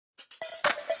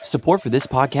Support for this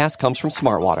podcast comes from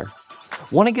Smartwater.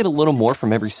 Want to get a little more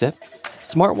from every sip?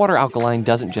 Smartwater Alkaline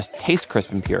doesn't just taste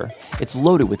crisp and pure, it's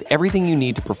loaded with everything you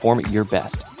need to perform at your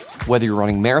best, whether you're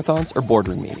running marathons or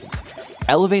boardroom meetings.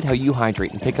 Elevate how you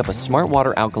hydrate and pick up a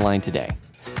Smartwater Alkaline today.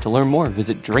 To learn more,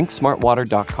 visit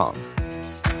drinksmartwater.com.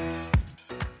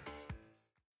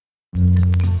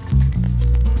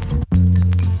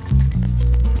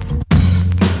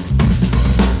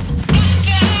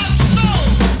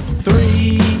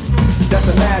 That's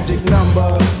a magic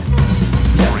number.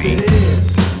 Yes, it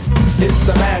is. It's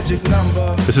the magic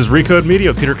number. This is Recode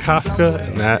Media, Peter Kafka,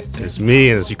 and that is me.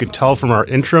 And as you can tell from our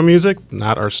intro music,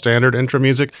 not our standard intro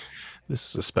music, this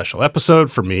is a special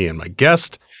episode for me and my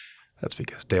guest. That's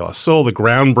because De La Soul, the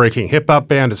groundbreaking hip-hop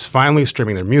band, is finally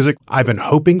streaming their music. I've been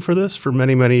hoping for this for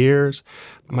many, many years.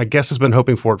 My guest has been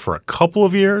hoping for it for a couple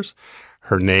of years.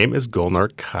 Her name is Gulnar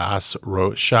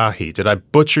Khosrowshahi. Did I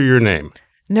butcher your name?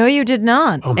 No, you did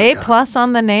not. Oh my A God. plus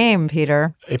on the name,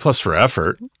 Peter. A plus for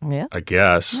effort, Yeah. I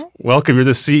guess. Welcome. You're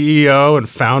the CEO and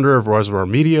founder of Reservoir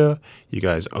Media. You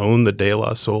guys own the De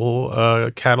La Soul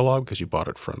catalog because you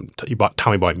bought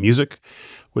Tommy Boy Music,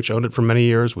 which owned it for many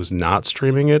years, was not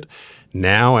streaming it.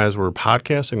 Now, as we're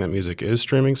podcasting, that music is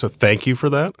streaming. So thank you for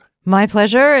that. My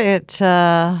pleasure. It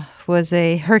was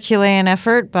a Herculean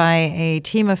effort by a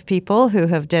team of people who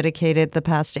have dedicated the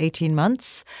past 18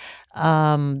 months,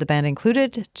 the band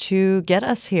included, to get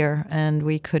us here, and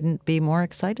we couldn't be more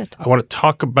excited. I want to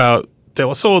talk about De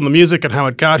La Soul and the music and how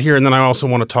it got here, and then I also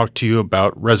want to talk to you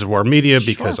about Reservoir Media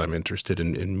because I'm interested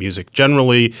in music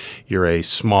generally. You're a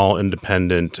small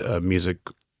independent music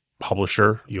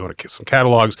publisher. You want to get some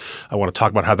catalogs. I want to talk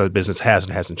about how that business has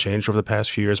and hasn't changed over the past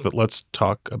few years, but let's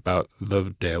talk about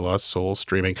the De La Soul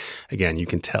streaming. Again, you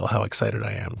can tell how excited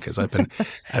I am because I've been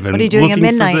What are you doing looking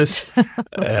at midnight? for this.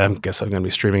 I guess I'm going to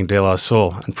be streaming De La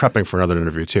Soul and prepping for another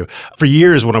interview too. For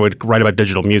years, when I would write about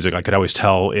digital music, I could always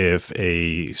tell if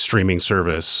a streaming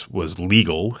service was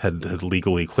legal, had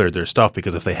legally cleared their stuff,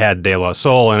 because if they had De La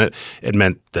Soul in it, it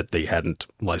meant that they hadn't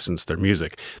licensed their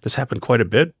music. This happened quite a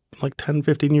bit. Like 10,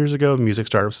 15 years ago, music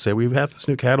startups say, we have this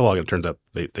new catalog, and it turns out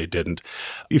they didn't.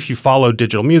 If you follow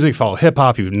digital music, follow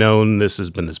hip-hop, you've known this has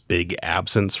been this big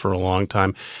absence for a long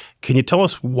time. Can you tell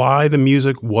us why the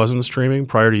music wasn't streaming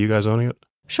prior to you guys owning it?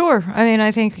 Sure. I mean,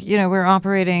 I think, we're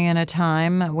operating in a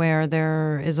time where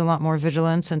there is a lot more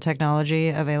vigilance and technology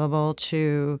available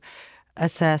to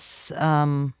assess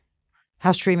how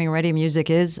streaming-ready music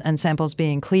is and samples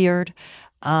being cleared.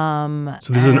 So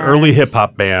this is an early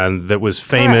hip-hop band that was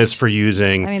famous Correct. for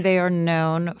using... I mean, they are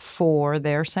known for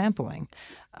their sampling.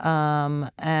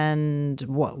 And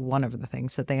one of the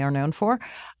things that they are known for,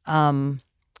 in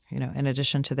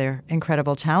addition to their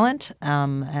incredible talent.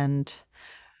 His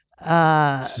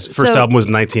first album was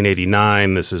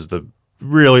 1989. This is the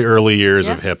really early years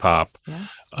of hip-hop.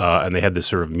 Yes. And they had this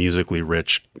sort of musically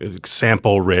rich,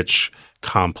 sample-rich,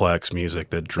 complex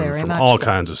music that drew Very from much all so.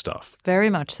 kinds of stuff.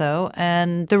 Very much so.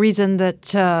 And the reason that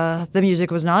the music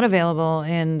was not available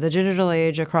in the digital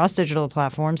age across digital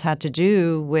platforms had to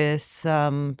do with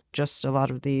just a lot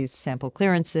of these sample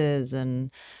clearances and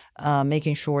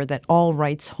making sure that all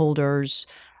rights holders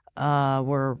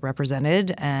were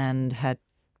represented and had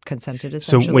consented,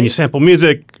 essentially. So when you sample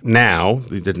music now,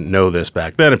 you didn't know this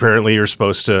back then, apparently you're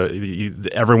supposed to,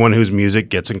 everyone whose music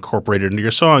gets incorporated into your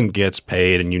song gets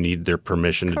paid, and you need their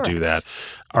permission to do Correct. that.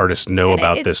 Artists know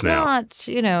about this now. It's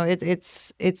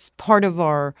not, it's part of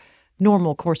our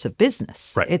normal course of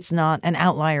business. Right. It's not an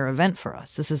outlier event for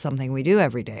us. This is something we do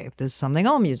every day. This is something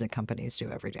all music companies do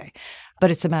every day.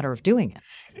 But it's a matter of doing it.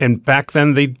 And back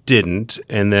then they didn't,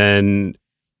 and then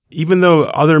even though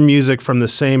other music from the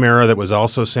same era that was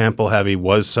also sample heavy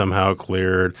was somehow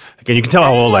cleared. Again, you can tell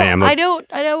how old I am. I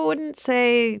wouldn't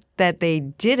say that they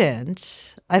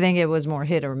didn't. I think it was more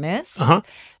hit or miss. Uh-huh.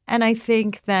 And I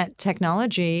think that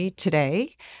technology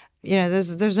today,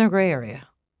 there's no gray area.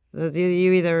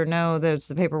 You either know there's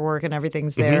the paperwork and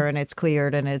everything's there and it's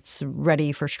cleared and it's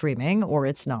ready for streaming, or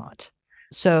it's not.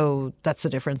 So that's the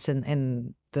difference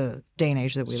in the day and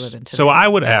age that we live in today. So I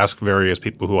would ask various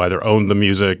people who either owned the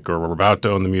music or were about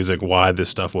to own the music why this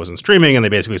stuff wasn't streaming, and they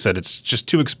basically said it's just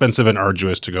too expensive and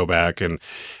arduous to go back and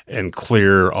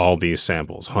clear all these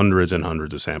samples, hundreds and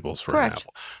hundreds of samples for Correct.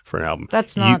 an album.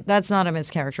 That's not a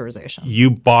mischaracterization.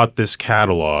 You bought this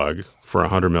catalog for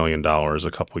 $100 million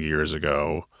a couple years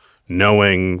ago,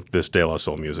 knowing this De La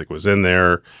Soul music was in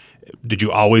there. Did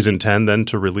you always intend then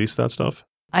to release that stuff?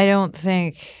 I don't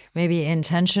think maybe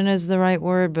intention is the right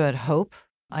word, but hope.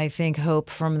 I think hope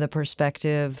from the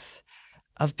perspective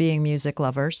of being music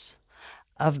lovers,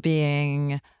 of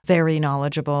being very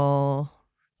knowledgeable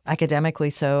academically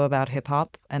so about hip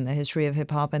hop and the history of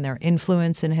hip hop and their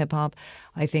influence in hip hop.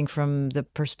 I think from the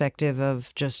perspective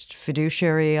of just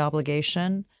fiduciary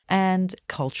obligation and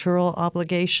cultural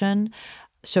obligation.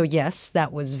 So yes,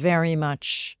 that was very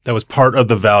much That was part of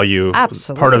the value.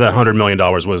 Absolutely. Part of that $100 million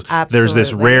was there's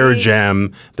this rare Absolutely.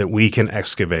 gem that we can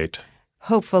excavate.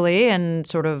 hopefully and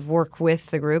sort of work with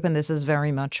the group. And this has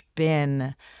very much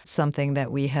been something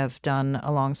that we have done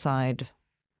alongside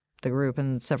the group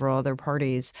and several other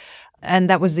parties. And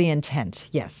that was the intent.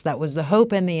 Yes, that was the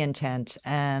hope and the intent.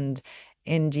 And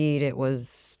indeed, it was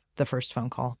the first phone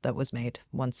call that was made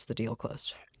once the deal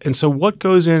closed. And so what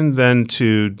goes in then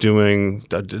to doing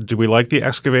do we like the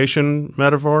excavation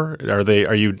metaphor?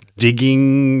 Are you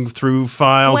digging through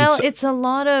files? Well, it's a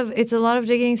lot of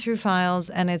digging through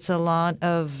files, and it's a lot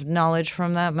of knowledge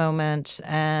from that moment,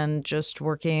 and just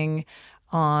working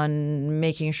on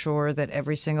making sure that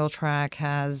every single track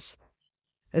has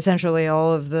essentially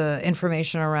all of the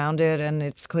information around it, and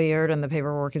it's cleared, and the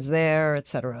paperwork is there, et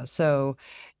cetera. So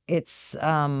it's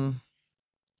a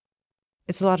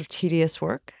lot of tedious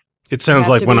work. It sounds have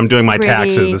like to when be I'm doing my pretty-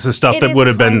 taxes, this is stuff It that is would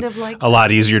have been kind of like a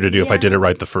lot easier to do if I Yeah. did it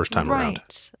right the first time around.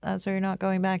 Right. So you're not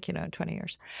going back, 20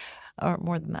 years or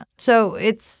more than that. So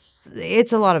it's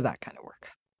a lot of that kind of work.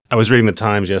 I was reading the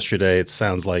Times yesterday. It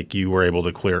sounds like you were able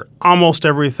to clear almost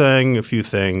everything. A few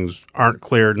things aren't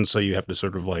cleared, and so you have to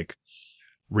sort of like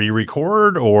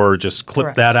re-record or just clip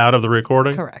Correct. that out of the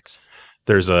recording. Correct.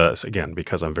 There's again,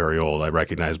 because I'm very old, I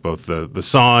recognize both the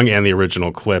song and the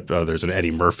original clip. There's an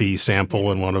Eddie Murphy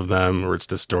sample in one of them where it's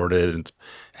distorted. And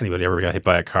anybody ever got hit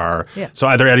by a car? Yeah. So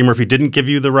either Eddie Murphy didn't give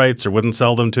you the rights or wouldn't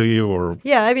sell them to you, or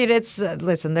Yeah, I mean, it's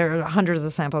listen. There are hundreds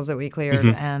of samples that we cleared,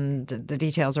 Mm-hmm. and the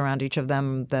details around each of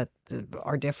them that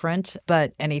are different.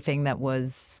 But anything that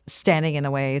was standing in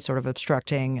the way, sort of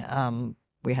obstructing,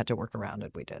 we had to work around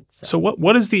it. We did. So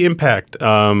what is the impact?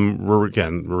 We're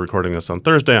recording this on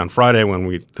Thursday. On Friday, when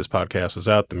this podcast is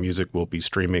out, the music will be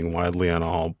streaming widely on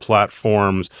all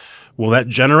platforms. Will that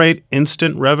generate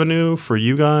instant revenue for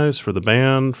you guys, for the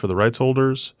band, for the rights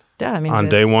holders? Yeah, I mean, on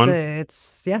day one?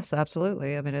 it's yes,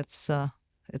 absolutely. I mean, it's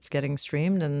getting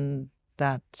streamed, and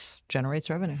that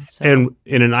generates revenue. So. And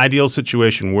in an ideal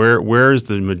situation, where is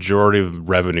the majority of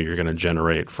revenue you're going to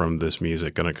generate from this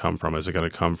music going to come from? Is it going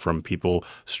to come from people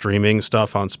streaming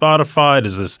stuff on Spotify?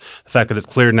 Does the fact that it's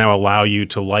cleared now allow you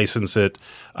to license it?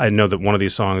 I know that one of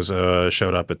these songs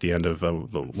showed up at the end of one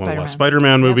of the last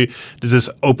Spider-Man movie. Does this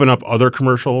open up other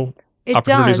commercial It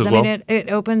opportunities does. as well? I mean,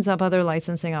 it opens up other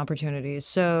licensing opportunities.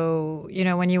 So,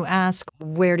 when you ask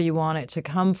where do you want it to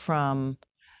come from,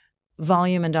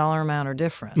 volume and dollar amount are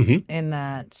different Mm-hmm. in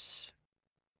that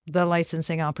the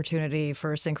licensing opportunity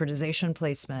for synchronization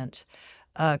placement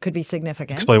could be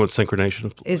significant. Explain what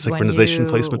synchronization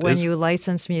placement when is. you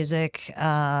license music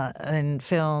in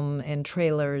film, in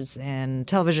trailers, in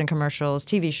television commercials,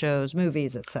 TV shows,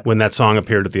 movies, etc. When that song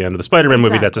appeared at the end of the Spider-Man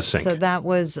movie, that's a sync. So that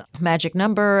was Magic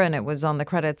Number, and it was on the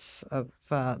credits of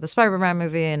the Spider-Man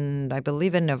movie, I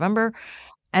believe in November.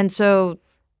 And so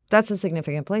that's a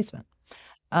significant placement.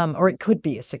 Or it could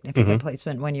be a significant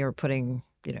placement when you're putting,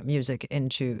 music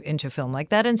into film like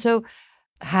that. And so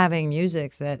having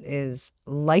music that is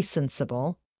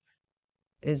licensable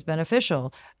is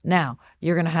beneficial. Now,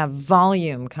 you're going to have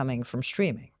volume coming from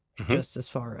streaming, just as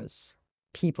far as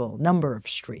number of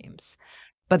streams.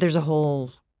 But there's a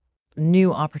whole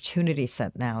new opportunity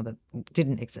set now that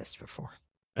didn't exist before.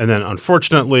 And then,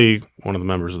 unfortunately, one of the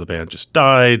members of the band just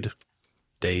died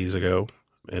days ago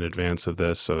in advance of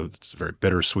this, so it's very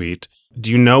bittersweet.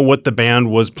 Do you know what the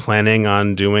band was planning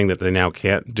on doing that they now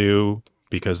can't do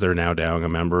because they're now down a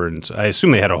member? And so I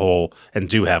assume they had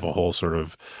do have a whole sort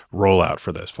of rollout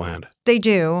for this planned. They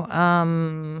do,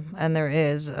 and there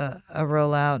is a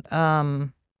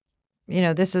rollout.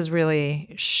 This has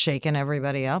really shaken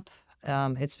everybody up.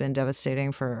 It's been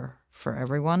devastating for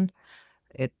everyone.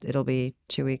 It'll be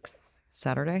 2 weeks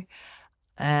Saturday,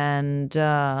 and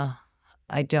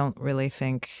I don't really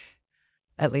think,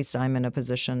 at least I'm in a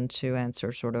position to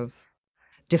answer sort of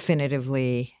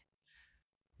definitively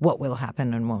what will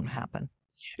happen and won't happen.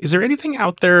 Is there anything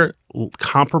out there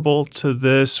comparable to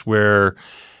this where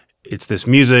it's this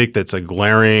music that's a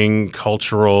glaring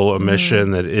cultural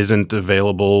omission that isn't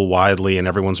available widely and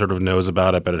everyone sort of knows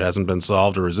about it, but it hasn't been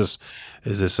solved? Or is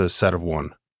this a set of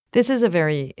one? This is a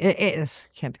very, it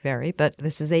can't be very, but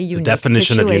this is a unique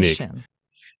definition of unique. situation.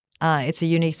 It's a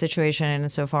unique situation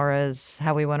insofar as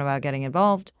how we went about getting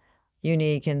involved,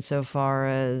 unique insofar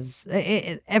as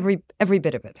every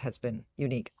bit of it has been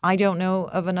unique. I don't know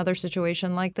of another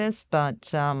situation like this,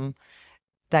 but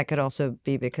that could also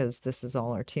be because this is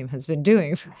all our team has been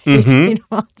doing for Mm-hmm. 18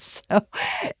 months. So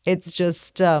it's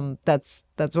just that's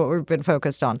what we've been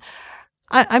focused on.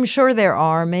 I'm sure there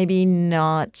are, maybe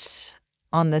not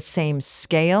on the same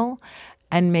scale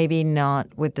and maybe not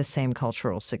with the same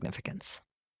cultural significance.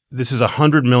 This is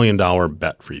 $100 million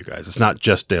bet for you guys. It's not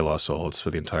just De La Soul. It's for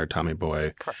the entire Tommy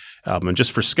Boy album. And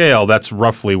just for scale, that's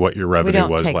roughly what your We revenue don't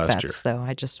was take last bets, though.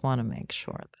 I just want to make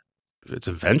sure that year. It's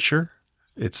a venture.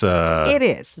 It's it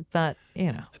is, but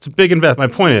it's a big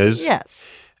investment. My point is, yes,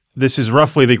 this is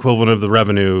roughly the equivalent of the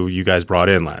revenue you guys brought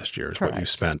in last year is what you Correct.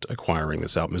 spent acquiring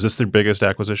this album. Is this their biggest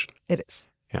acquisition? it is.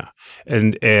 Yeah.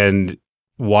 And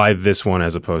why this one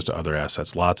as opposed to other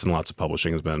assets? Lots and lots of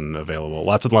publishing has been available.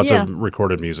 Lots and lots Yeah. of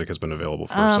recorded music has been available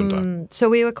for some time. So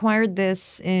we acquired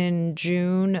this in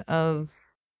June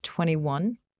of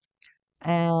 21.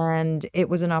 And it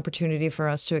was an opportunity for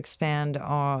us to expand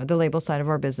the label side of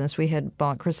our business. We had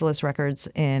bought Chrysalis Records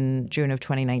in June of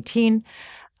 2019,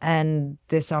 and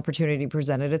this opportunity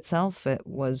presented itself. It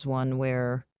was one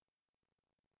where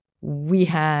we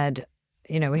had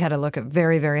to look at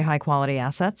very, very high quality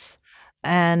assets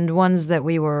and ones that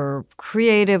we were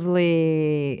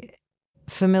creatively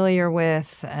familiar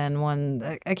with,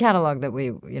 and a catalog that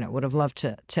we would have loved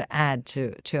to add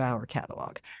to our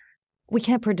catalog. We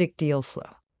can't predict deal flow.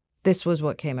 This was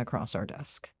what came across our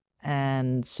desk.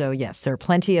 And so, yes, there are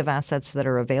plenty of assets that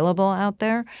are available out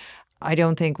there. I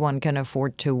don't think one can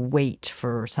afford to wait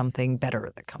for something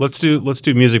better that comes. Let's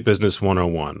do Music Business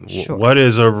 101. Sure. What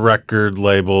is a record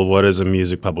label? What is a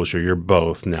music publisher? You're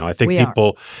both now. I think We are.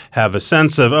 people have a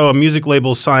sense of, a music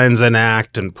label signs an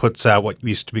act and puts out what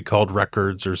used to be called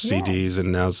records or CDs Yes.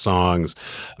 and now songs.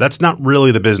 That's not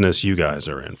really the business you guys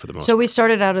are in for the most So we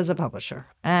started out as a publisher.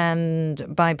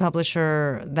 And by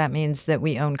publisher, that means that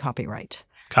we own copyright.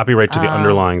 Copyright to the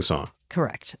underlying song.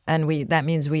 Correct. And that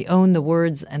means we own the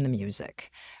words and the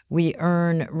music. We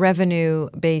earn revenue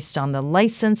based on the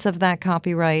license of that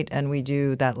copyright, and we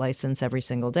do that license every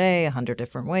single day, 100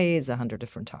 different ways, 100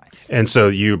 different times. And so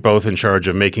you're both in charge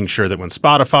of making sure that when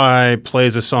Spotify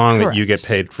plays a song that you get Correct.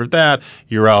 paid for that.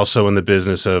 You're also in the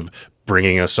business of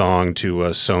bringing a song to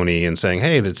Sony and saying,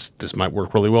 hey, this might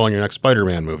work really well in your next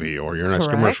Spider-Man movie or your next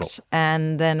commercial. Correct.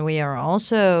 And then we are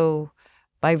also,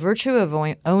 by virtue of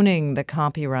owning the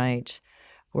copyright,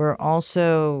 we're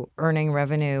also earning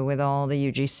revenue with all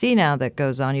the UGC now that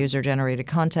goes on user-generated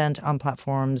content on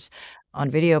platforms,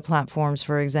 on video platforms,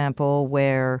 for example,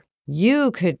 where you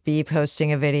could be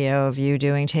posting a video of you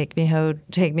doing Take Me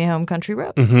Home Country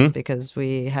Roads because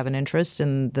we have an interest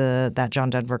in that John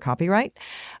Denver copyright.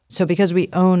 So because we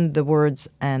own the words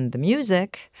and the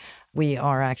music, we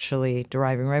are actually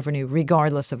deriving revenue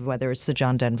regardless of whether it's the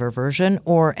John Denver version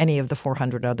or any of the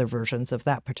 400 other versions of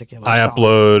that particular I song.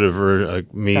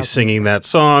 upload me singing that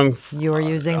song You are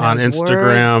using on those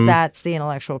Instagram. words. That's the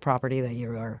intellectual property that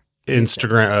you are.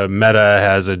 Instagram Meta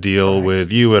has a deal Correct.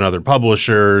 with you and other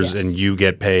publishers, Yes. and you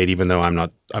get paid, even though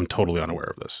I'm totally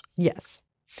unaware of this. Yes.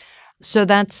 So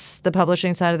that's the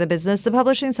publishing side of the business. The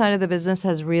publishing side of the business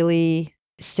has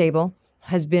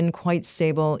been quite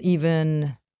stable,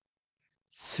 even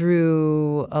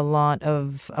through a lot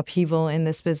of upheaval in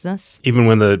this business. Even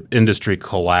when the industry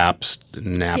collapsed,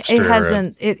 Napster. It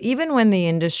hasn't. Even when the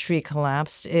industry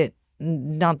collapsed,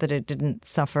 not that it didn't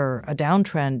suffer a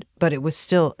downtrend, but it was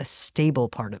still a stable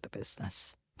part of the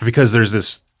business. Because there's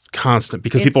this constant,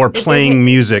 because It's- people are playing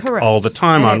music correct. all the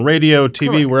time And on radio, TV,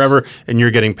 correct. wherever, and you're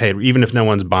getting paid, even if no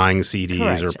one's buying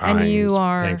CDs or Correct. paying,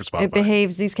 And paying for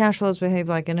Spotify. these cash flows behave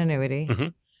like an annuity.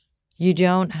 Mhm. You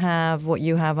don't have, what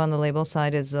you have on the label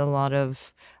side is a lot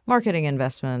of marketing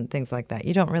investment, things like that.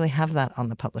 You don't really have that on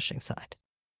the publishing side.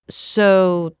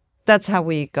 So that's how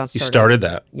we got You started. started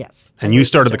that, Yes. and you we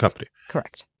started the company.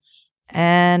 Correct.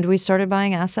 And we started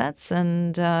buying assets,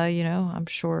 and, I'm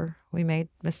sure we made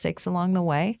mistakes along the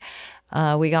way.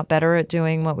 We got better at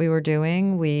doing what we were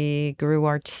doing. We grew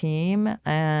our team,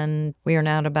 and we are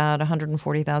now at about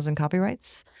 140,000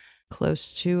 copyrights,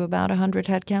 close to about 100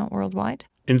 headcount worldwide.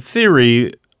 In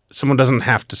theory, someone doesn't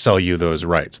have to sell you those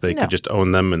rights. They No. could just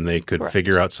own them, and they could Correct.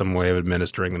 figure out some way of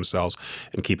administering themselves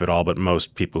and keep it all. But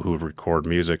most people who record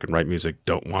music and write music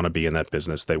don't want to be in that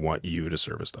business. They want you to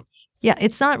service them. Yeah,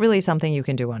 it's not really something you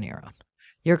can do on your own.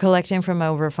 You're collecting from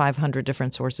over 500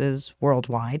 different sources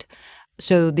worldwide.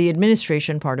 So the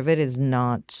administration part of it is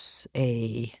not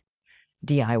a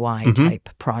DIY type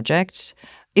project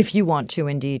if you want to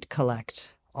indeed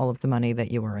collect all of the money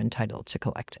that you are entitled to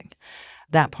collecting.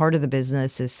 That part of the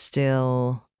business is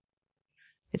still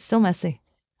messy.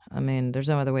 I mean, there's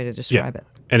no other way to describe it.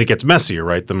 And it gets messier,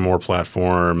 right? The more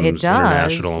platforms, It does,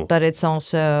 international. but it's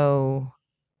also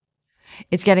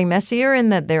It's getting messier in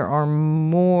that there are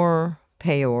more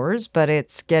payors, but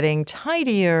it's getting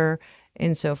tidier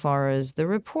insofar as the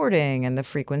reporting and the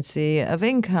frequency of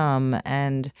income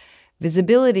and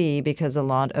visibility, because a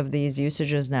lot of these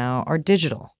usages now are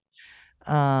digital.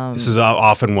 This is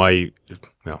often why, I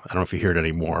don't know if you hear it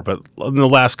anymore, but in the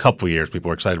last couple of years, people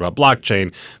were excited about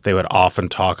blockchain. They would often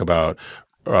talk about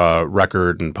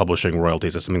record and publishing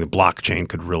royalties as something the blockchain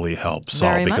could really help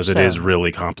solve Very much because it so. is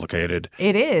really complicated.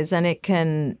 It is, and it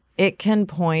can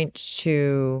point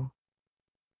to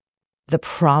the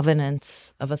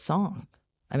provenance of a song.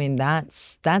 I mean,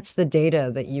 that's the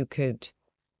data that you could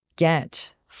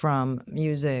get from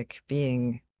music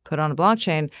being put on a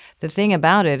blockchain. The thing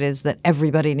about it is that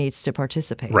everybody needs to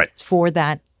participate. Right. For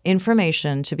that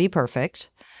information to be perfect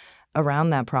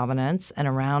around that provenance and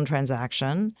around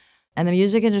transaction. And the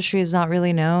music industry is not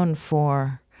really known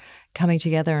for coming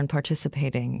together and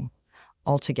participating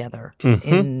all together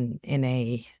in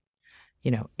a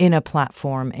in a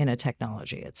platform, in a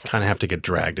technology itself. Kind of have to get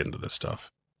dragged into this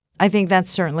stuff. I think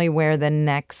that's certainly where the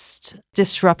next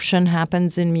disruption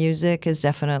happens in music, is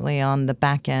definitely on the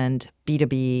back end,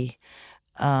 B2B.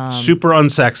 Super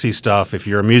unsexy stuff. If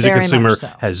you're a music Very consumer, much so.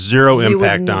 has zero You would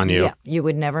impact on you. Yeah, you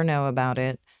would never know about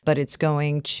it, but it's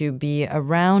going to be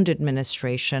around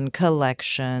administration,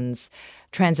 collections,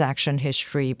 transaction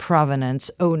history, provenance,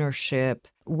 ownership,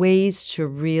 ways to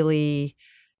really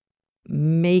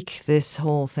make this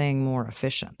whole thing more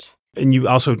efficient. And you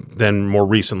also then more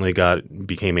recently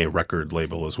became a record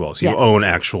label as well. So you Yes. own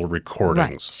actual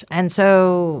recordings. Right. And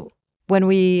so when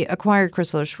we acquired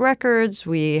Chrysalis Records,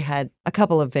 we had a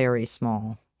couple of very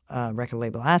small record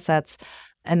label assets.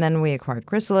 And then we acquired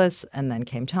Chrysalis, and then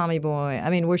came Tommy Boy. I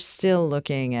mean, we're still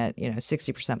looking at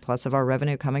 60% plus of our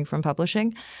revenue coming from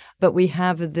publishing, but we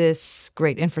have this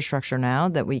great infrastructure now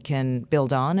that we can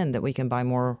build on and that we can buy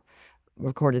more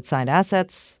recorded signed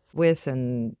assets with,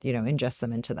 and ingest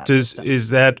them into that system.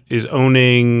 Is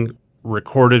owning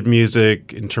recorded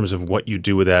music in terms of what you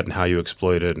do with that and how you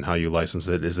exploit it and how you license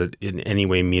it, is it in any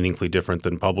way meaningfully different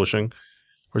than publishing?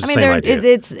 Or is it the same idea?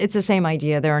 It's the same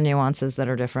idea. There are nuances that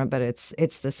are different, but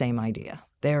it's the same idea.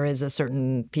 There is a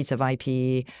certain piece of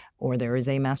IP, or there is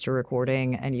a master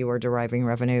recording, and you are deriving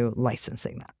revenue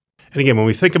licensing that. And again, when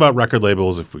we think about record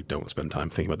labels, if we don't spend time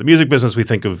thinking about the music business, we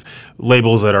think of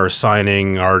labels that are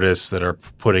signing artists that are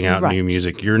putting out Right. new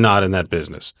music. You're not in that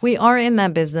business. We are in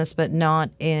that business, but not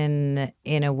in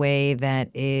a way that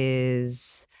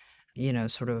is,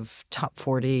 sort of top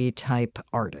 40 type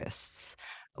artists.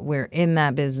 We're in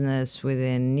that business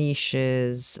within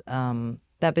niches.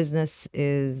 That business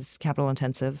is capital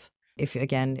intensive. If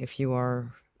you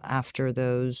are after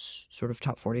those sort of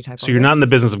top 40 type. So you're not in the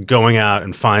business of going out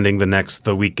and finding The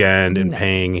Weeknd and No.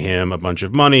 paying him a bunch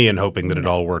of money and hoping that it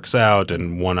all works out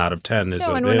and 1 out of 10 is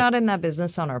No, a and hit. we're not in that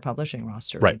business on our publishing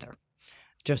roster Right. either.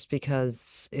 Just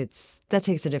because that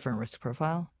takes a different risk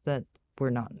profile that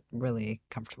we're not really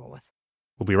comfortable with.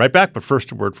 We'll be right back, but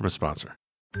first a word from a sponsor.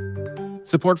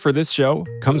 Support for this show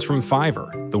comes from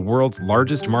Fiverr, the world's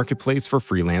largest marketplace for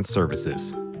freelance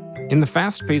services. In the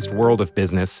fast-paced world of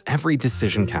business, every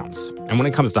decision counts. And when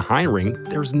it comes to hiring,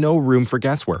 there's no room for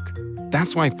guesswork.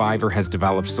 That's why Fiverr has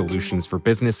developed solutions for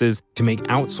businesses to make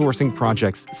outsourcing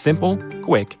projects simple,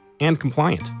 quick, and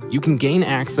compliant. You can gain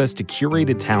access to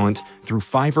curated talent through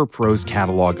Fiverr Pro's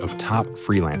catalog of top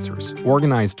freelancers,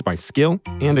 organized by skill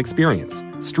and experience.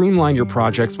 Streamline your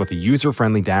projects with a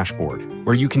user-friendly dashboard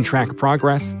where you can track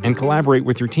progress and collaborate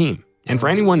with your team. And for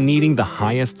anyone needing the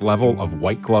highest level of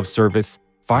white glove service,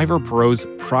 Fiverr Pro's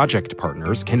project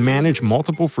partners can manage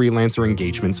multiple freelancer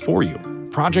engagements for you.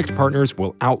 Project partners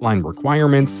will outline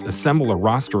requirements, assemble a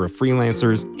roster of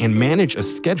freelancers, and manage a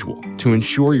schedule to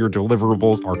ensure your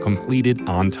deliverables are completed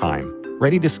on time.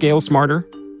 Ready to scale smarter?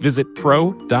 Visit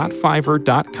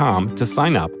pro.fiverr.com to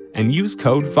sign up and use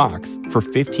code VOX for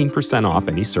 15% off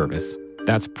any service.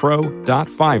 That's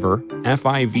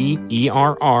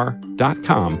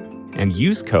pro.fiverr.com and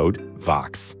use code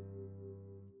VOX.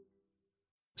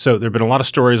 So there have been a lot of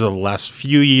stories over the last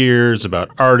few years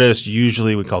about artists.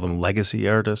 Usually we call them legacy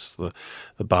artists, the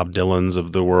Bob Dylans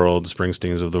of the world,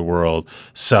 Springsteens of the world,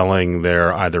 selling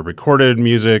their either recorded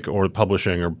music or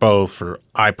publishing or both for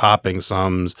eye-popping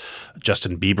sums.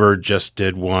 Justin Bieber just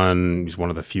did one. He's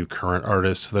one of the few current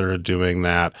artists that are doing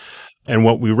that. And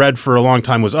what we read for a long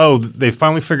time was, they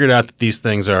finally figured out that these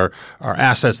things are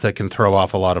assets that can throw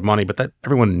off a lot of money, but that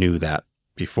everyone knew that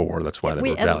before. That's why they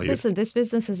were valued. Listen, this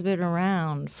business has been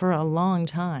around for a long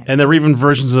time. And there were even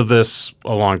versions of this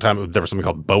a long time. There was something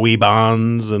called Bowie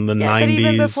bonds in the 90s. But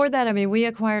even before that, we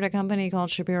acquired a company called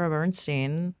Shapiro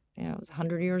Bernstein. It was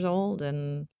 100 years old,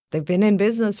 and They've been in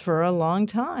business for a long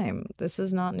time. This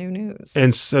is not new news.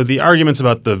 And so the arguments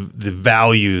about the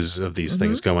values of these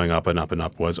things going up and up and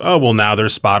up was, oh, well, now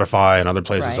there's Spotify and other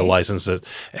places to Right. license it,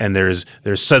 and there's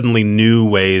suddenly new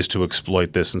ways to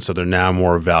exploit this, and so they're now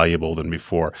more valuable than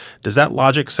before. Does that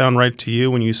logic sound right to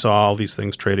you when you saw all these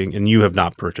things trading, and you have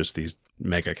not purchased these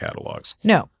mega catalogs?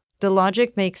 No, the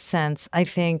logic makes sense. I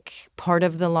think part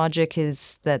of the logic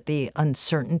is that the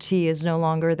uncertainty is no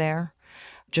longer there,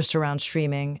 just around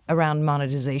streaming, around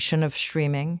monetization of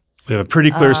streaming. We have a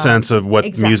pretty clear sense of what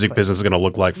exactly. music business is going to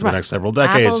look like for the Right. next several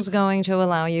decades. Apple's going to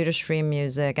allow you to stream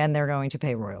music, and they're going to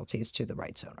pay royalties to the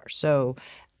rights owner. So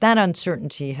that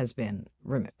uncertainty has been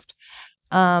removed.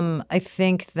 I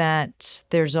think that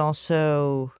there's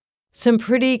also some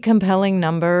pretty compelling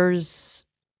numbers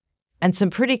and some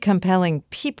pretty compelling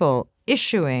people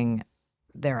issuing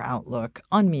their outlook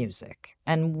on music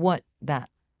and what that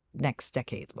next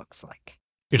decade looks like.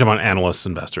 You're talking about analysts,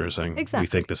 investors saying, Exactly. we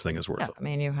think this thing is worth Yeah, it. I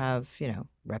mean, you have,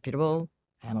 reputable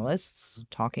analysts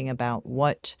talking about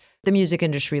what the music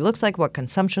industry looks like, what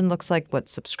consumption looks like, what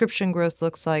subscription growth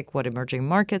looks like, what emerging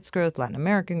markets growth, Latin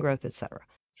American growth, et cetera.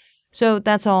 So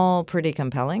that's all pretty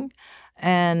compelling.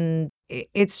 And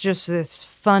it's just this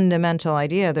fundamental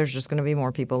idea. There's just going to be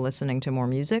more people listening to more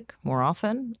music more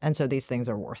often. And so these things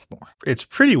are worth more. It's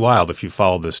pretty wild if you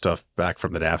follow this stuff back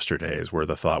from the Napster days where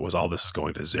the thought was all this is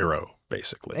going to zero,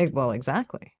 basically. Well,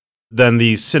 exactly. Then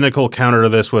the cynical counter to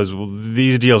this was, well,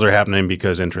 these deals are happening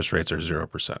because interest rates are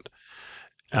 0%.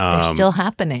 They're still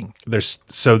happening.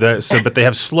 But they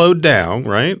have slowed down,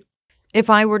 right? If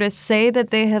I were to say that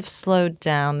they have slowed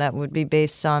down, that would be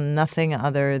based on nothing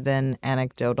other than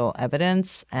anecdotal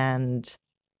evidence, and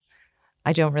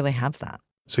I don't really have that.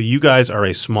 So you guys are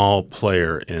a small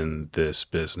player in this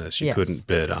business. You Yes. couldn't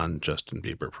bid on Justin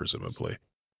Bieber, presumably.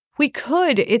 We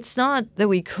could. It's not that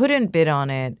we couldn't bid on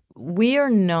it. We are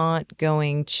not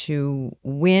going to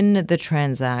win the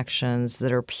transactions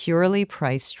that are purely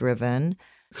price-driven.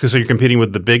 So you're competing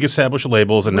with the big established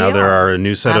labels, and We now there are. are a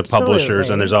new set of publishers,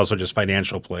 Absolutely. and there's also just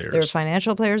financial players. There are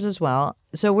financial players as well.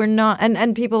 So we're not,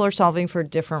 and people are solving for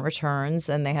different returns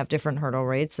and they have different hurdle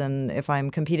rates. And if I'm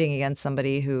competing against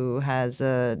somebody who has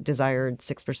a desired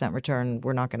 6% return,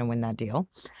 we're not going to win that deal.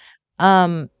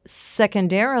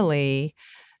 Secondarily,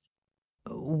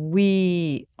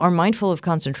 we are mindful of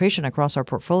concentration across our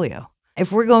portfolio.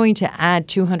 If we're going to add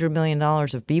 $200 million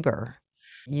of Bieber,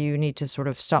 you need to sort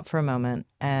of stop for a moment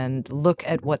and look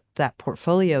at what that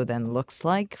portfolio then looks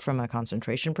like from a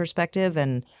concentration perspective.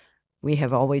 And we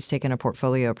have always taken a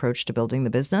portfolio approach to building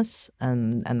the business,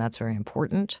 and that's very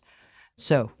important.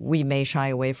 So we may shy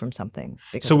away from something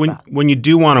because So of when that. when you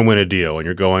do want to win a deal and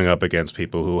you're going up against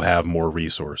people who have more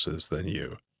resources than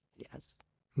you, Yes.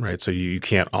 right? So you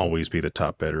can't always be the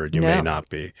top bidder, and you No. may not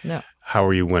be. No. How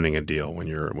are you winning a deal when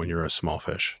you're a small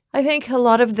fish? I think a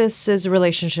lot of this is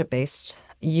relationship based.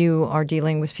 You are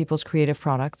dealing with people's creative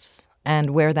products, and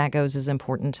where that goes is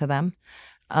important to them.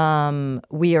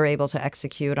 We are able to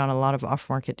execute on a lot of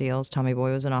off-market deals. Tommy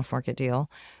Boy was an off-market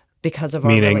deal because of our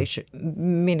Meaning? relation.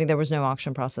 Meaning there was no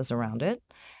auction process around it,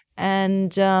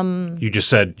 and You just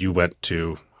said you went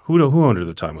to who owned it at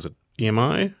the time? Was it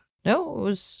EMI? no, it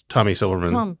was Tommy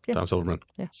Silverman. Tom, yeah. Tom Silverman.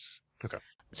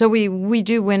 So we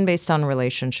do win based on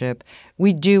relationship.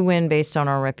 We do win based on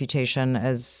our reputation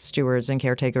as stewards and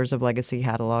caretakers of legacy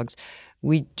catalogs.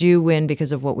 We do win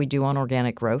because of what we do on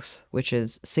organic growth, which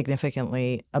is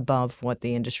significantly above what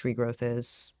the industry growth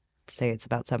is. Say it's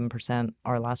about 7%.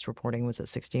 Our last reporting was at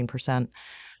 16%.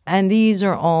 And these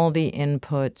are all the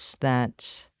inputs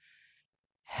that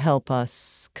help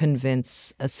us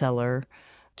convince a seller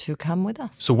to come with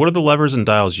us. So what are the levers and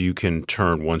dials you can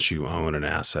turn once you own an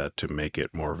asset to make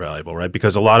it more valuable, right?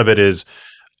 Because a lot of it is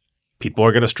people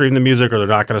are going to stream the music or they're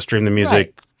not going to stream the music.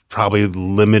 Right. Probably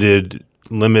limited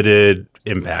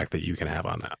impact that you can have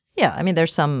on that. Yeah, I mean,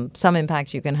 there's some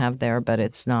impact you can have there, but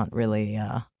it's not really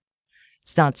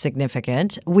it's not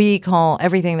significant. We call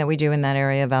everything that we do in that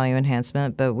area value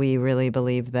enhancement, but we really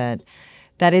believe that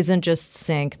that isn't just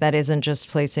sync, that isn't just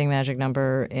placing Magic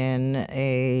Number in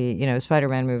a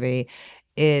Spider-Man movie.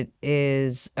 It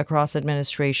is across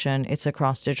administration. It's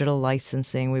across digital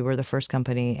licensing. We were the first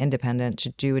company, independent, to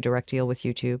do a direct deal with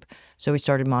YouTube. So we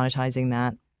started monetizing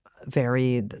that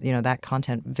that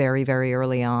content very, very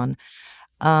early on.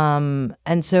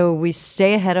 And so we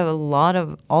stay ahead of a lot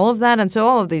of all of that. And so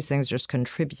all of these things just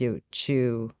contribute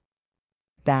to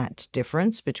that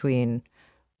difference between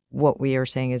what we are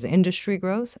saying is industry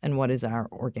growth and what is our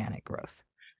organic growth.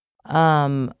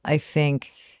 I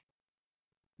think,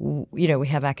 we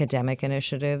have academic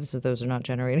initiatives. Those are not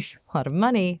generating a lot of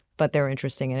money, but they're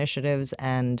interesting initiatives.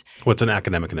 And What's an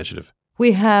academic initiative?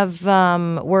 We have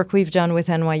work we've done with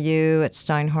NYU at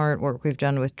Steinhardt, work we've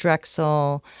done with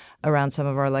Drexel around some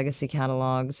of our legacy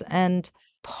catalogs. And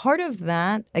part of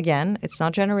that, again, it's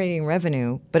not generating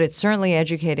revenue, but it's certainly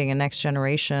educating a next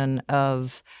generation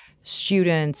of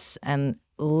students and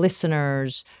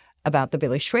listeners about the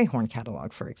Billy Strayhorn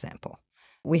catalog, for example.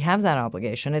 We have that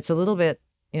obligation. It's a little bit,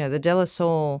 the De La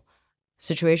Soul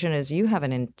situation is you have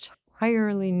an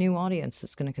entirely new audience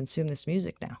that's going to consume this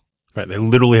music now. Right. They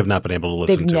literally have not been able to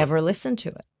listen to it. They've never listened to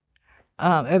it.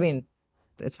 I mean,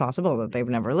 it's possible that they've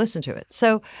never listened to it.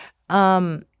 So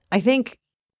I think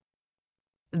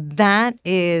that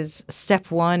is step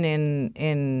one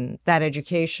in that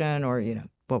education, or,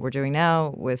 what we're doing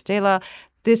now with De La.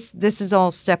 This is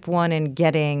all step one in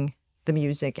getting the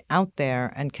music out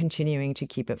there and continuing to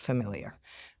keep it familiar,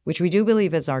 which we do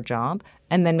believe is our job.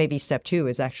 And then maybe step two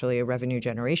is actually a revenue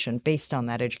generation based on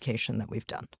that education that we've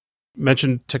done.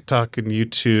 Mentioned TikTok and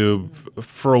YouTube.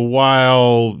 For a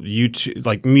while, YouTube,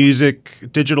 like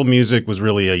digital music was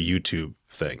really a YouTube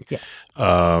thing. Yes.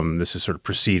 This is sort of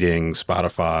preceding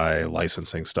Spotify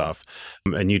licensing stuff.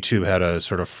 And YouTube had a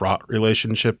sort of fraught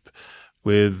relationship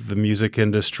with the music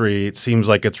industry. It seems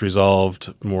like it's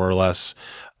resolved more or less.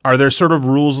 Are there sort of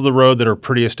rules of the road that are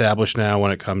pretty established now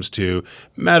when it comes to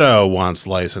Meta wants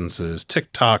licenses,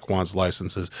 TikTok wants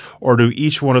licenses, or do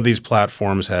each one of these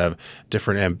platforms have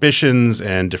different ambitions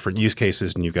and different use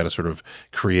cases, and you've got to sort of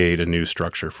create a new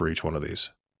structure for each one of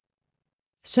these?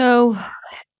 So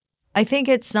I think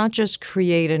it's not just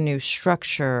create a new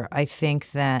structure. I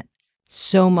think that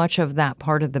so much of that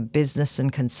part of the business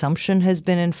and consumption has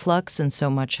been in flux, and so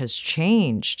much has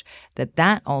changed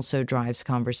that also drives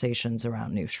conversations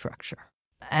around new structure.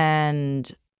 And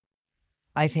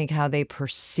I think how they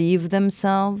perceive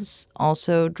themselves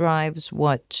also drives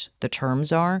what the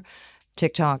terms are.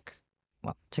 TikTok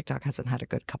hasn't had a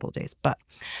good couple of days, but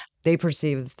they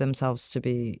perceive themselves to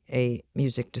be a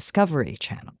music discovery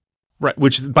channel. Right,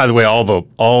 which, by the way, all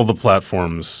the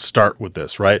platforms start with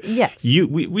this, right? Yes.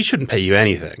 We shouldn't pay you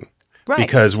anything. Right.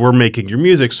 Because we're making your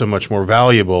music so much more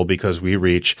valuable because we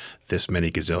reach this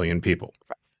many gazillion people.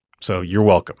 Right. So you're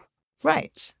welcome.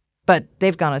 Right. But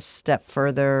they've gone a step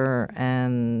further,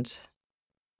 and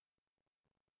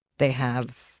they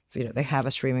have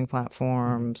a streaming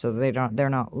platform, so they're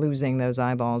not losing those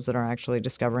eyeballs that are actually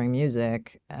discovering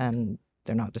music, and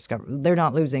they're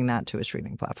not losing that to a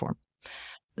streaming platform.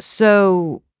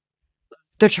 So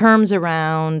the terms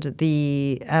around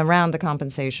the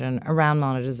compensation, around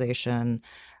monetization,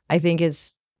 I think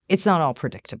it's not all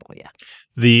predictable yet.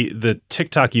 The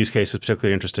TikTok use case is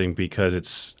particularly interesting because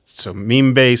it's so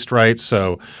meme based, right?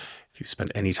 So if you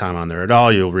spend any time on there at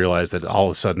all, you'll realize that all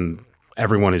of a sudden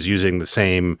everyone is using the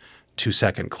same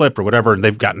 2-second clip or whatever, and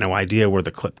they've got no idea where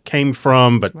the clip came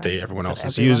from, but everyone else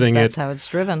is using it. That's how it's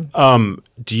driven.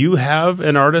 Do you have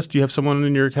an artist? Do you have someone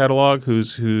in your catalog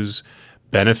who's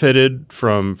benefited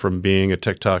from being a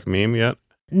TikTok meme yet?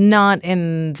 Not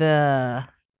in the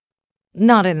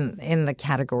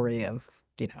category of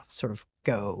sort of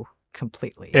go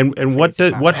completely. And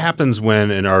what happens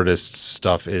when an artist's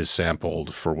stuff is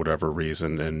sampled for whatever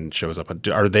reason and shows up?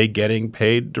 Are they getting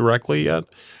paid directly yet?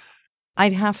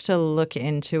 I'd have to look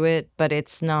into it, but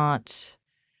it's not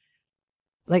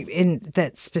like in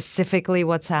that specifically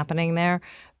what's happening there.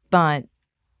 But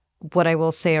what I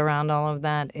will say around all of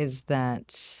that is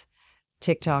that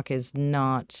TikTok is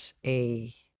not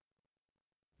a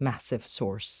massive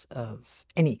source of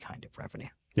any kind of revenue.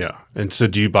 Yeah. And so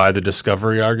do you buy the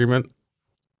discovery argument?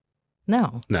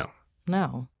 No.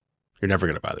 You're never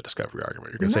going to buy the discovery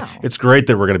argument. You're going to say, it's great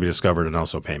that we're going to be discovered and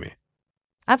also pay me.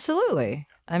 Absolutely.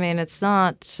 I mean, it's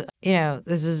not,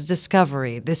 this is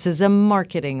discovery. This is a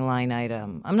marketing line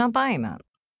item. I'm not buying that.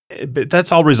 But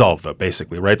that's all resolved, though,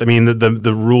 basically, right? I mean,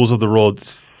 the rules of the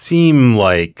road seem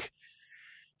like...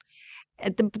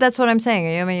 That's what I'm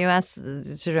saying. I mean, you asked,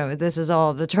 this is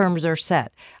all, the terms are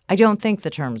set. I don't think the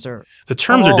terms are... The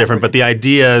terms are different, but the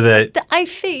idea that... I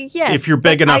think, yes. If you're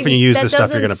big enough and you use this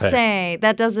stuff, you're going to pay.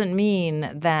 That doesn't mean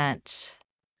that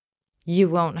you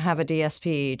won't have a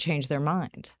DSP change their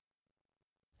mind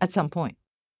at some point.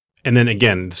 And then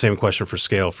again, the same question for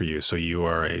scale for you. So you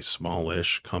are a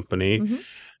smallish company.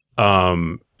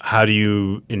 Mm-hmm. How do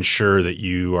you ensure that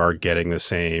you are getting the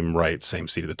same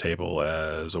seat at the table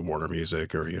as a Warner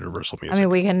Music or Universal Music? I mean,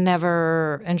 we can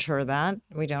never ensure that.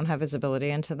 We don't have visibility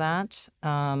into that.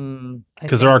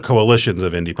 Because there are coalitions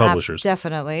of indie publishers.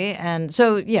 Definitely. And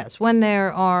so, yes, when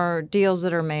there are deals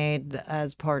that are made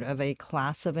as part of a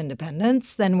class of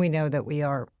independents, then we know that we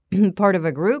are part of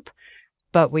a group,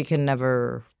 but we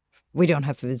don't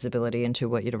have visibility into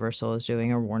what Universal is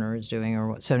doing or Warner is doing or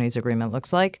what Sony's agreement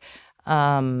looks like.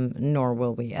 nor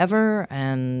will we ever.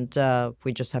 And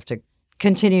we just have to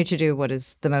continue to do what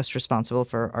is the most responsible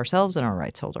for ourselves and our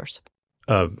rights holders.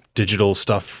 Digital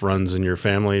stuff runs in your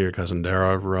family. Your cousin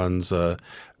Dara runs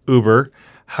Uber.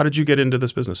 How did you get into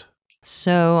this business?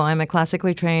 So I'm a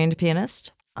classically trained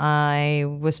pianist. I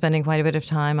was spending quite a bit of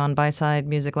time on buy-side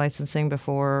music licensing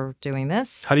before doing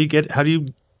this. How do you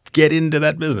get into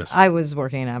that business? I was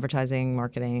working in advertising,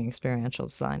 marketing, experiential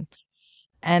design.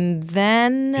 And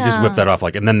then... You just whipped that off,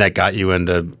 and then that got you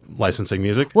into licensing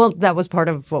music? Well, that was part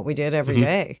of what we did every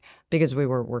day because we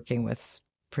were working with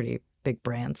pretty big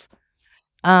brands.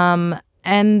 And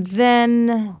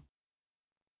then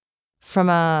from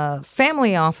a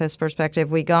family office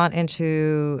perspective, we got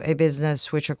into a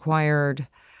business which acquired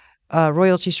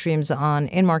royalty streams on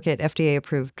in-market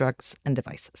FDA-approved drugs and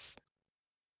devices.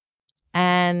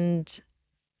 And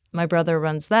my brother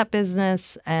runs that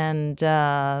business, and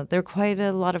there are quite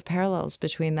a lot of parallels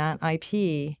between that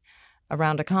IP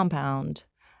around a compound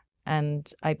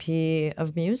and IP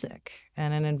of music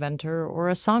and an inventor or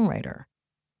a songwriter.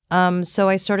 So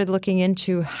I started looking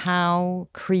into how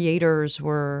creators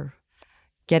were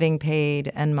getting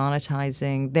paid and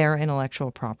monetizing their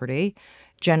intellectual property,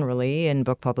 generally in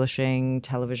book publishing,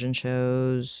 television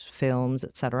shows, films,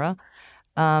 etc.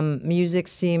 Music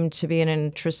seemed to be an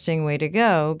interesting way to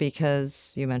go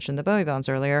because you mentioned the Bowie bonds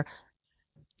earlier.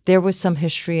 There was some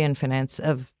history and finance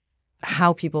of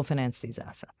how people finance these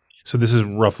assets. So this is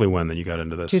roughly when that you got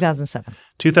into this? 2007.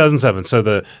 2007. So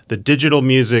the digital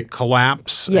music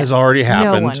collapse has already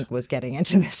happened. No one was getting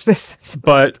into this business.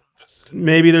 But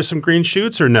maybe there's some green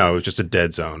shoots, or no, it's just a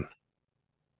dead zone?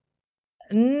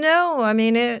 No, I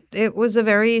mean, it was a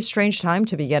very strange time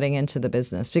to be getting into the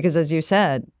business because, as you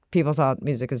said, people thought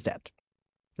music is dead.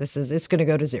 It's going to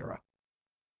go to zero.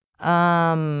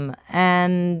 And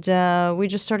we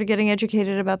just started getting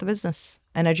educated about the business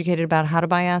and educated about how to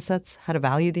buy assets, how to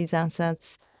value these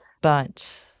assets.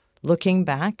 But looking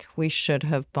back, we should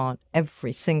have bought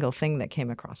every single thing that came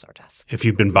across our desk. If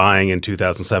you'd been buying in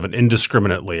 2007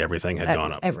 indiscriminately, everything had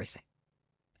gone up. Everything.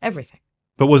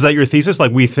 But was that your thesis?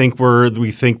 We think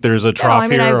there's a trough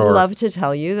here? I'd love to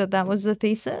tell you that was the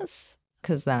thesis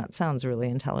because that sounds really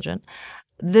intelligent.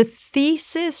 The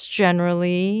thesis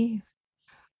generally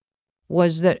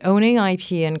was that owning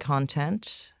IP and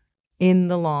content in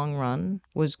the long run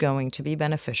was going to be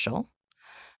beneficial,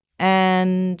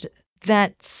 and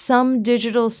that some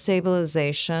digital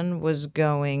stabilization was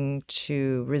going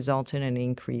to result in an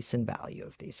increase in value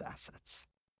of these assets.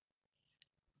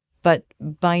 But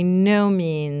by no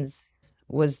means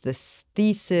was this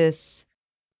thesis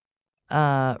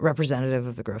representative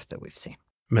of the growth that we've seen.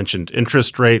 Mentioned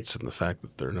interest rates and the fact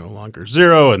that they're no longer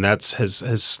zero, and that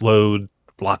has slowed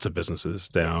lots of businesses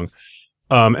down. Yes.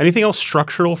 Anything else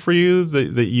structural for you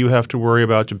that you have to worry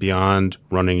about beyond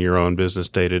running your own business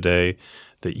day to day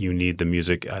that you need the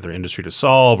music either industry to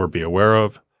solve or be aware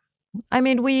of? I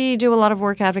mean, we do a lot of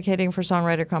work advocating for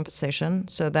songwriter compensation,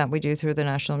 so that we do through the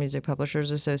National Music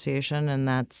Publishers Association, and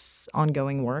that's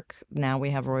ongoing work. Now we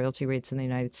have royalty rates in the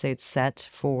United States set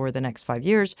for the next 5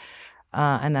 years,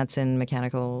 and that's in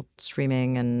mechanical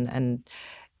streaming, and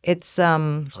it's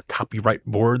a copyright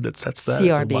board that sets that.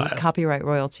 CRB, Copyright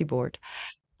Royalty Board.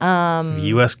 The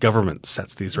U.S. government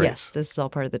sets these rates. Yes, this is all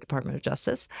part of the Department of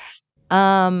Justice.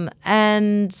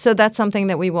 And so that's something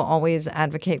that we will always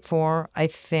advocate for. I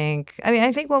think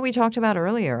what we talked about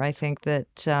earlier, I think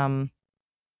that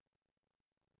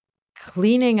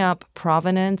cleaning up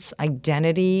provenance,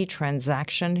 identity,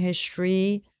 transaction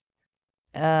history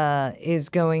is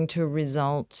going to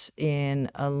result in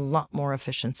a lot more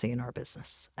efficiency in our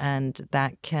business. And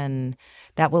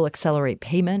that will accelerate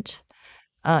payment.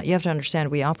 You have to understand,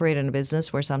 we operate in a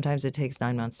business where sometimes it takes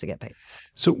 9 months to get paid.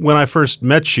 So when I first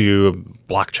met you,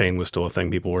 blockchain was still a thing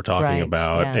people were talking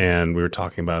about, yes. And we were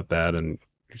talking about that, and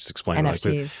you just explained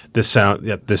NFTs.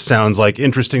 This sounds like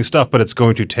interesting stuff, but it's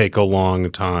going to take a long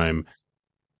time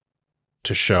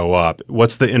to show up.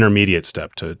 What's the intermediate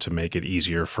step to make it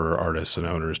easier for artists and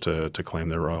owners to claim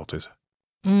their royalties?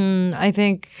 I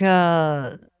think.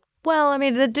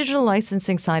 The digital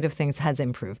licensing side of things has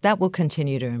improved. That will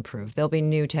continue to improve. There'll be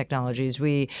new technologies.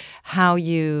 How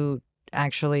you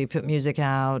actually put music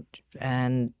out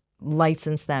and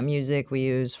license that music. We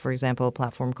use, for example, a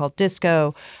platform called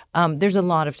Disco. There's a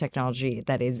lot of technology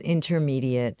that is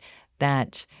intermediate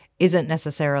that isn't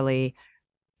necessarily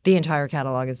the entire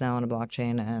catalog is now on a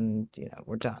blockchain and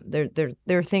we're done.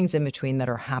 There are things in between that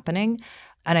are happening,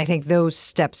 and I think those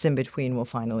steps in between will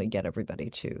finally get everybody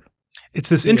to. It's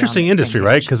this interesting industry,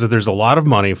 right? Because there's a lot of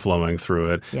money flowing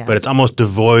through it, yes. But it's almost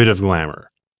devoid of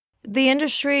glamour. The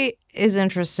industry is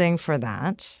interesting for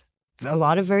that. a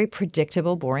lot of very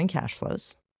predictable, boring cash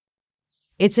flows.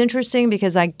 It's interesting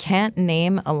because I can't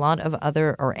name a lot of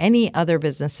other or any other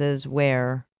businesses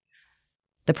where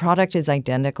the product is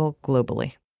identical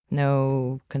globally.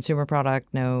 No consumer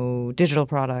product, no digital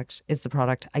product. Is the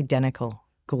product identical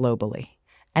globally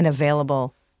and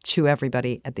available to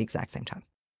everybody at the exact same time?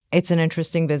 It's an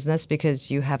interesting business because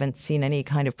you haven't seen any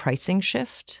kind of pricing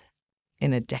shift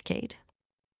in a decade.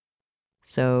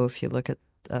 So if you look at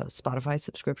a Spotify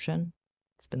subscription,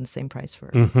 it's been the same price for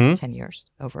 10 years,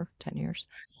 over 10 years.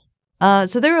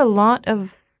 So there are a lot of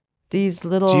these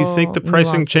little Do you think the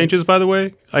pricing nuances. changes, by the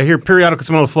way? I hear periodically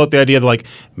someone will float the idea that, like,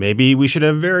 maybe we should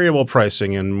have variable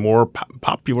pricing and more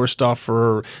popular stuff,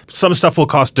 or some stuff will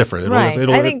cost different. Right.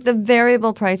 I think the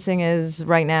variable pricing is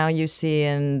right now you see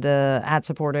in the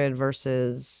ad-supported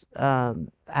versus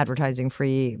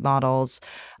advertising-free models.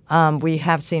 We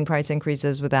have seen price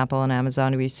increases with Apple and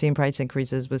Amazon. We've seen price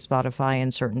increases with Spotify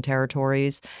in certain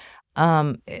territories.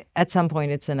 At some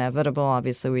point, it's inevitable.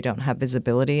 Obviously, we don't have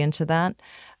visibility into that.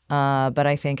 But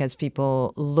I think as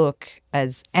people look,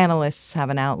 as analysts have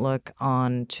an outlook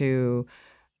on to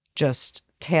just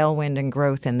tailwind and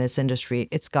growth in this industry,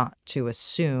 it's got to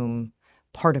assume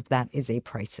part of that is a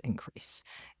price increase.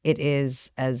 It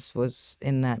is, as was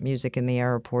in that Music in the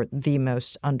Air report, the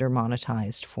most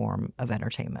under-monetized form of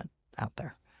entertainment out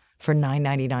there. For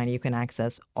 $9.99, you can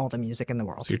access all the music in the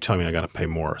world. So you're telling me I got to pay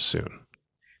more soon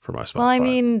for my Spotify? Well, I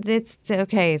mean, it's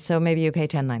okay. So maybe you pay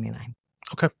 $10.99.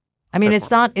 Okay. I mean,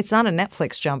 That's it's not a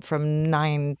Netflix jump from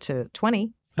 9 to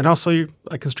 20. And also,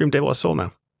 I can stream De La Soul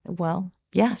now. Well,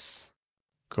 yes.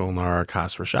 Gulnar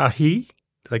Khosrowshahi.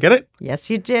 Did I get it? Yes,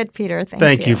 you did, Peter.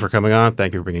 Thank you for coming on.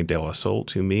 Thank you for bringing De La Soul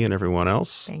to me and everyone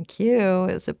else. Thank you.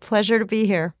 It was a pleasure to be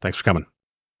here. Thanks for coming.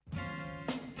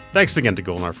 Thanks again to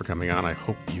Gulnar for coming on. I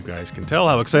hope you guys can tell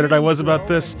how excited I was about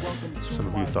this. Some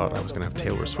of you thought I was going to have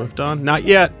Taylor Swift on. Not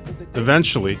yet.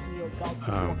 Eventually.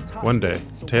 One day.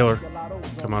 Taylor,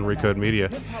 come on Recode Media.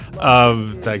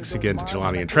 Thanks again to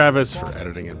Jelani and Travis for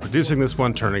editing and producing this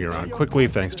one, turning it around quickly.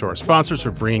 Thanks to our sponsors for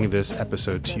bringing this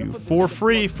episode to you for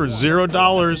free for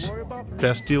 $0.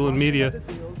 Best deal in media.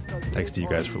 Thanks to you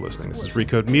guys for listening. This is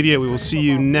Recode Media. We will see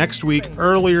you next week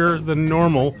earlier than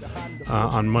normal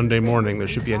on Monday morning. There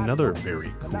should be another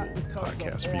very cool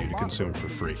podcast for you to consume for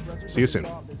free. See you soon.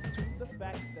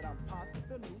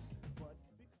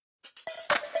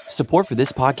 Support for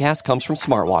this podcast comes from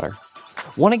Smartwater.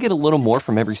 Want to get a little more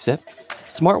from every sip?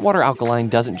 Smartwater Alkaline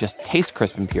doesn't just taste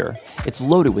crisp and pure. It's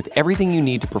loaded with everything you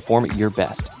need to perform at your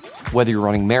best, whether you're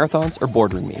running marathons or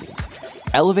boardroom meetings.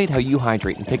 Elevate how you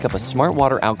hydrate and pick up a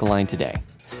Smartwater Alkaline today.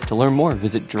 To learn more,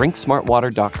 visit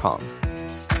drinksmartwater.com.